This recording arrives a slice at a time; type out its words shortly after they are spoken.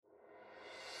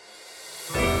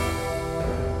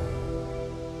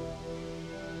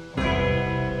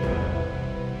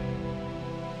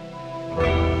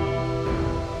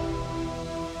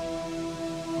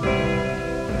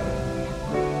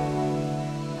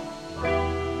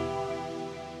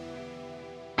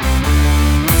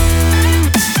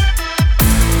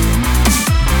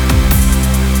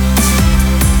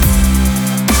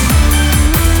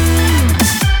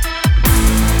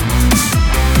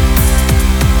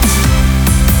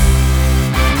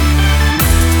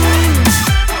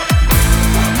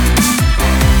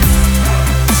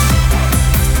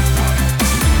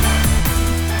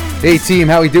Hey team,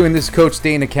 how we doing? This is Coach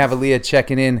Dana Cavalier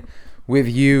checking in with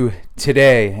you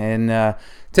today. And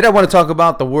today I want to talk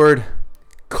about the word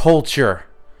culture,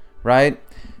 right?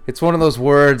 It's one of those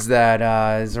words that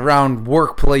is around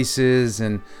workplaces,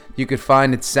 and you could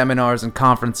find it seminars and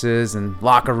conferences and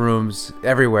locker rooms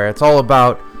everywhere. It's all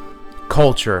about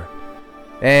culture.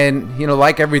 And, you know,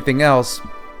 like everything else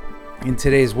in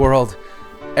today's world,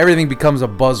 everything becomes a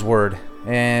buzzword.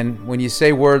 And when you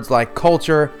say words like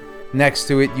culture, next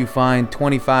to it, you find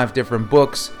 25 different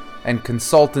books and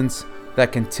consultants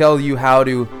that can tell you how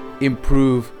to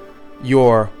improve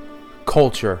your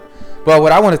culture. But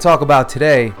what I want to talk about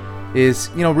today is,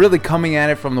 you know, really coming at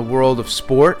it from the world of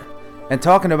sport and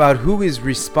talking about who is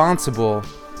responsible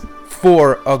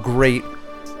for a great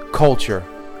culture.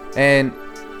 And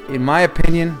in my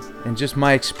opinion, and just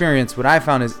my experience, what I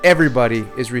found is everybody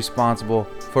is responsible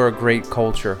for a great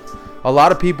culture. A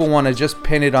lot of people want to just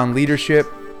pin it on leadership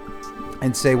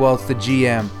and say, well, it's the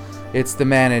GM, it's the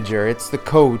manager, it's the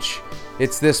coach,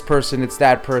 it's this person, it's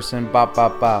that person, bop,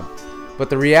 bop, bop.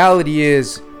 But the reality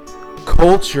is,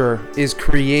 culture is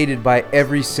created by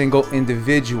every single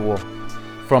individual,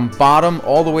 from bottom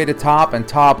all the way to top and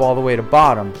top all the way to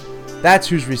bottom. That's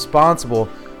who's responsible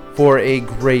for a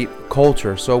great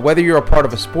culture. So whether you're a part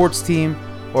of a sports team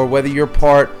or whether you're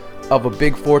part of a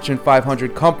big Fortune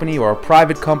 500 company or a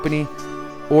private company,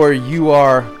 or you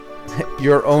are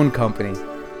your own company,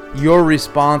 you're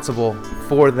responsible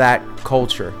for that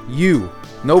culture. You,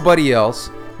 nobody else.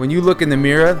 When you look in the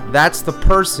mirror, that's the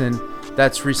person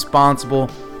that's responsible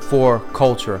for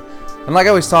culture. And like I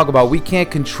always talk about, we can't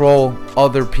control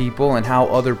other people and how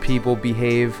other people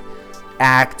behave,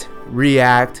 act,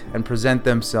 react, and present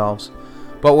themselves.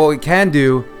 But what we can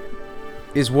do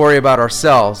is worry about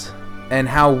ourselves and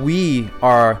how we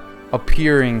are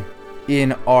appearing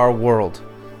in our world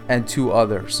and to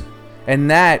others.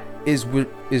 And that is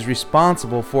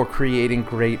responsible for creating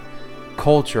great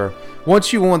culture.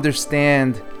 Once you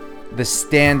understand the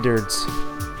standards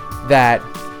that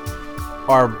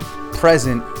are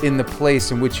present in the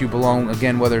place in which you belong,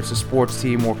 again, whether it's a sports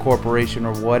team or corporation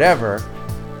or whatever,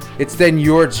 it's then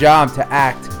your job to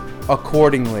act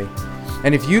accordingly.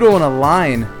 And if you don't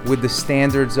align with the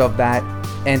standards of that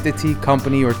entity,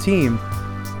 company, or team,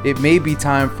 it may be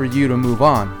time for you to move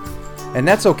on. And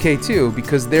that's okay too,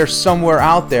 because there's somewhere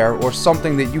out there or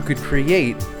something that you could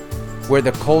create where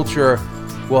the culture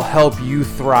will help you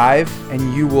thrive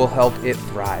and you will help it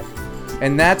thrive.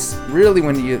 And that's really,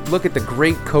 when you look at the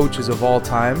great coaches of all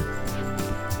time,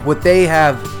 what they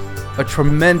have a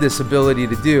tremendous ability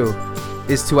to do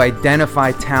is to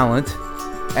identify talent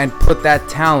and put that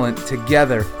talent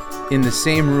together in the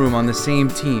same room on the same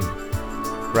team,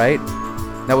 right?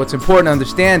 Now what's important to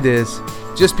understand is,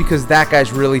 just because that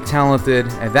guy's really talented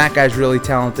and that guy's really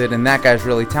talented and that guy's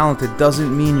really talented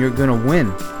doesn't mean you're gonna win.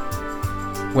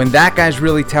 When that guy's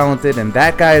really talented and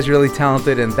that guy is really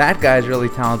talented and that guy's really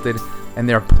talented and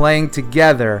they're playing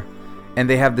together and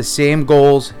they have the same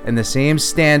goals and the same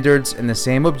standards and the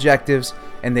same objectives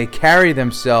and they carry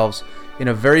themselves in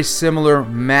a very similar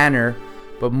manner,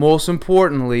 but most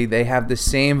importantly, they have the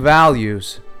same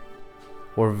values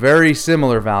or very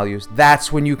similar values,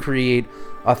 that's when you create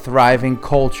a thriving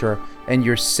culture and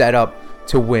you're set up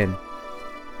to win.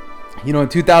 You know, in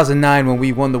 2009, when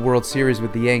we won the World Series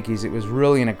with the Yankees, it was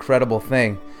really an incredible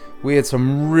thing. We had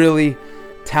some really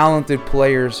talented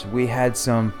players. We had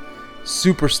some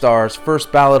superstars,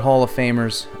 first ballot Hall of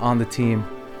Famers on the team.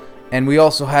 And we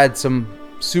also had some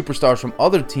superstars from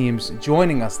other teams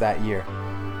joining us that year.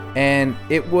 And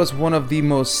it was one of the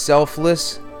most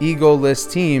selfless, egoless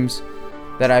teams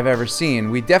that I've ever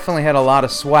seen. We definitely had a lot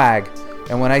of swag.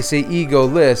 And when I say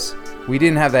egoless, we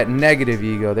didn't have that negative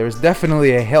ego. There was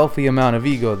definitely a healthy amount of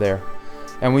ego there.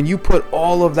 And when you put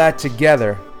all of that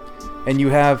together and you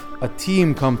have a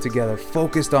team come together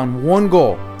focused on one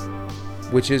goal,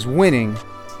 which is winning,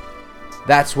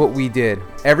 that's what we did.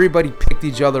 Everybody picked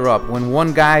each other up. When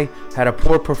one guy had a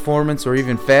poor performance or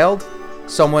even failed,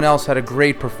 someone else had a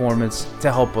great performance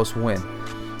to help us win.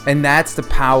 And that's the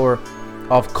power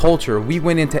of culture. We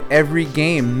went into every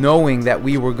game knowing that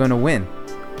we were going to win.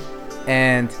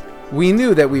 And we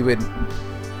knew that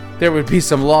there would be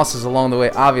some losses along the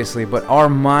way, obviously, but our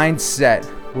mindset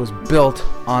was built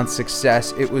on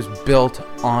success. It was built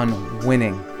on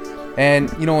winning.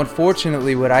 And, you know,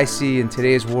 unfortunately, what I see in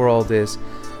today's world is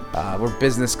where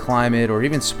business climate or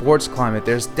even sports climate,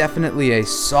 there's definitely a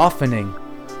softening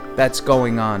that's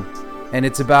going on. And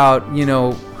it's about, you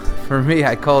know, for me,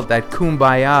 I call it that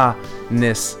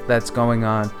kumbaya-ness that's going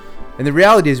on. And the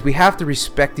reality is we have to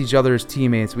respect each other as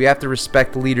teammates. We have to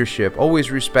respect leadership.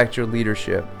 Always respect your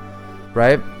leadership,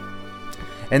 right?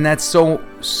 And that's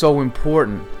so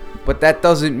important. But that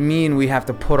doesn't mean we have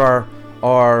to put our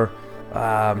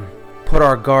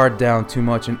guard down too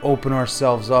much and open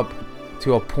ourselves up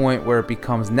to a point where it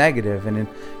becomes negative. And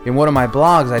in one of my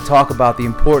blogs, I talk about the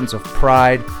importance of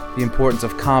pride, the importance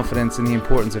of confidence, and the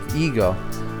importance of ego.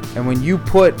 And when you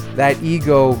put that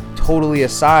ego totally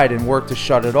aside and work to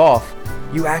shut it off,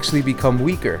 you actually become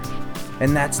weaker.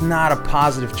 And that's not a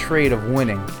positive trait of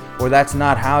winning, or that's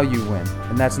not how you win,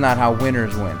 and that's not how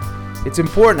winners win. It's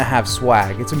important to have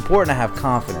swag. It's important to have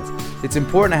confidence. It's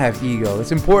important to have ego.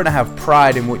 It's important to have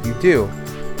pride in what you do.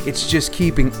 It's just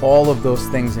keeping all of those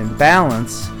things in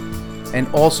balance, and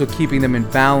also keeping them in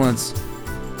balance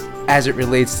as it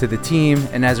relates to the team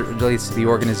and as it relates to the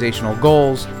organizational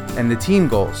goals and the team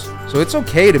goals. So it's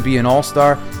okay to be an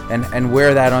all-star and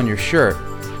wear that on your shirt.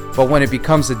 But when it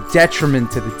becomes a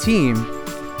detriment to the team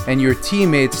and your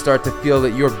teammates start to feel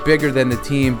that you're bigger than the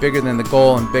team, bigger than the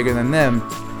goal, and bigger than them,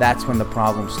 that's when the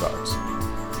problem starts.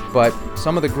 But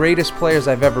some of the greatest players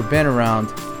I've ever been around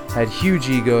had huge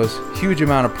egos, huge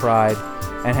amount of pride,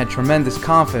 and had tremendous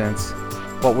confidence,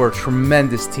 but were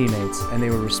tremendous teammates, and they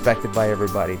were respected by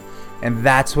everybody. And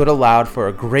that's what allowed for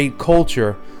a great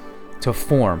culture to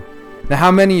form. Now,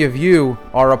 how many of you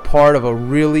are a part of a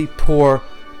really poor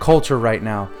culture right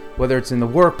now? Whether it's in the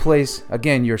workplace,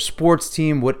 again, your sports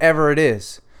team, whatever it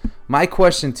is. My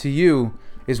question to you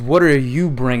is, what are you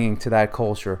bringing to that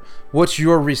culture? What's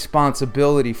your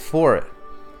responsibility for it?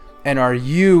 And are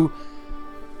you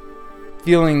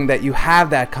feeling that you have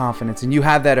that confidence and you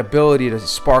have that ability to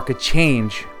spark a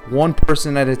change one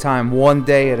person at a time, one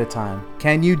day at a time?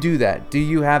 Can you do that? Do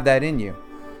you have that in you?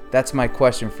 That's my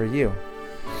question for you.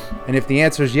 And if the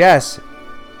answer is yes,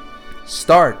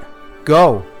 start,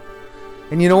 go.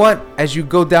 And you know what? As you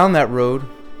go down that road,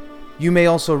 you may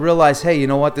also realize, hey, you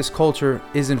know what? This culture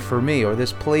isn't for me, or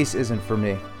this place isn't for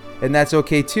me. And that's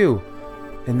okay too.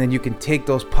 And then you can take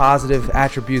those positive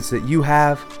attributes that you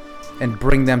have and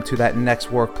bring them to that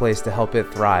next workplace to help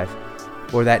it thrive,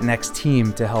 or that next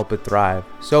team to help it thrive.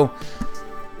 So,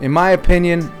 in my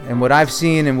opinion, and what I've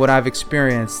seen and what I've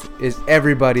experienced, is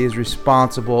everybody is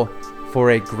responsible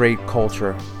for a great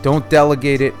culture. Don't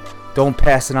delegate it. Don't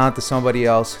pass it on to somebody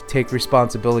else. Take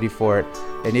responsibility for it.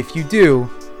 And if you do,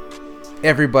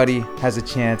 everybody has a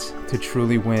chance to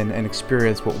truly win and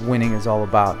experience what winning is all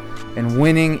about. And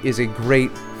winning is a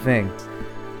great thing.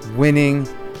 Winning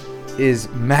is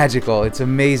magical. It's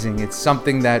amazing. It's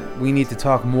something that we need to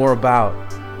talk more about.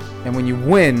 And when you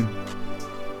win,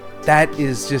 that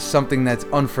is just something that's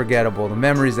unforgettable. The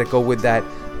memories that go with that,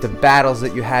 the battles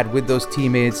that you had with those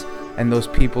teammates and those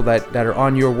people that are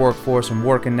on your workforce and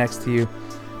working next to you,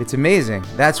 it's amazing.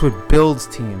 That's what builds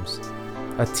teams.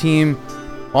 A team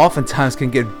oftentimes can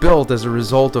get built as a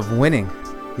result of winning.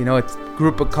 You know, a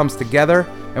group that comes together,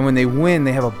 and when they win,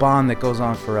 they have a bond that goes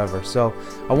on forever. So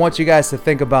I want you guys to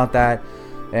think about that,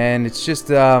 and it's just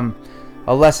a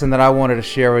lesson that I wanted to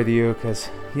share with you, because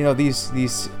you know,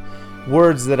 these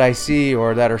words that I see,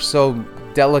 or that are so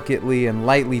delicately and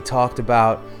lightly talked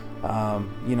about,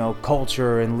 you know,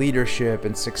 culture and leadership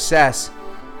and success.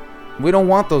 We don't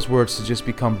want those words to just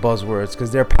become buzzwords,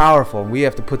 because they're powerful. We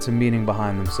have to put some meaning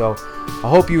behind them. So I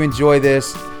hope you enjoy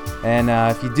this. And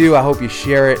if you do, I hope you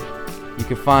share it. You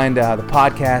can find the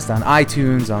podcast on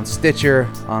iTunes, on Stitcher,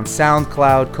 on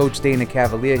SoundCloud, Coach Dana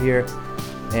Cavalier here.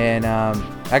 And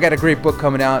I got a great book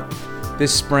coming out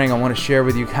this spring I want to share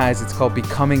with you guys. It's called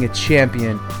Becoming a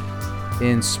Champion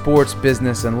in Sports,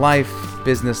 Business, and Life.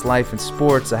 Business, Life, and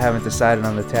Sports. I haven't decided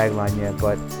on the tagline yet,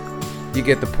 but you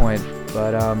get the point.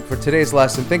 But for today's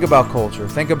lesson, think about culture.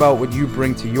 Think about what you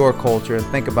bring to your culture, and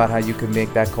think about how you can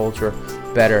make that culture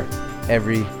better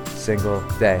every single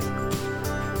day.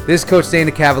 This is Coach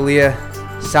Dana Cavalier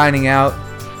signing out.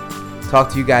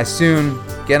 Talk to you guys soon.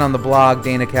 Get on the blog,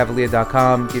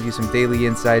 danacavalier.com. Give you some daily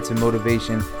insights and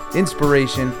motivation,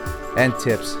 inspiration, and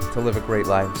tips to live a great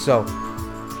life. So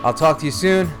I'll talk to you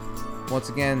soon. Once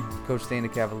again, Coach Dana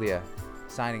Cavalier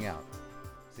signing out.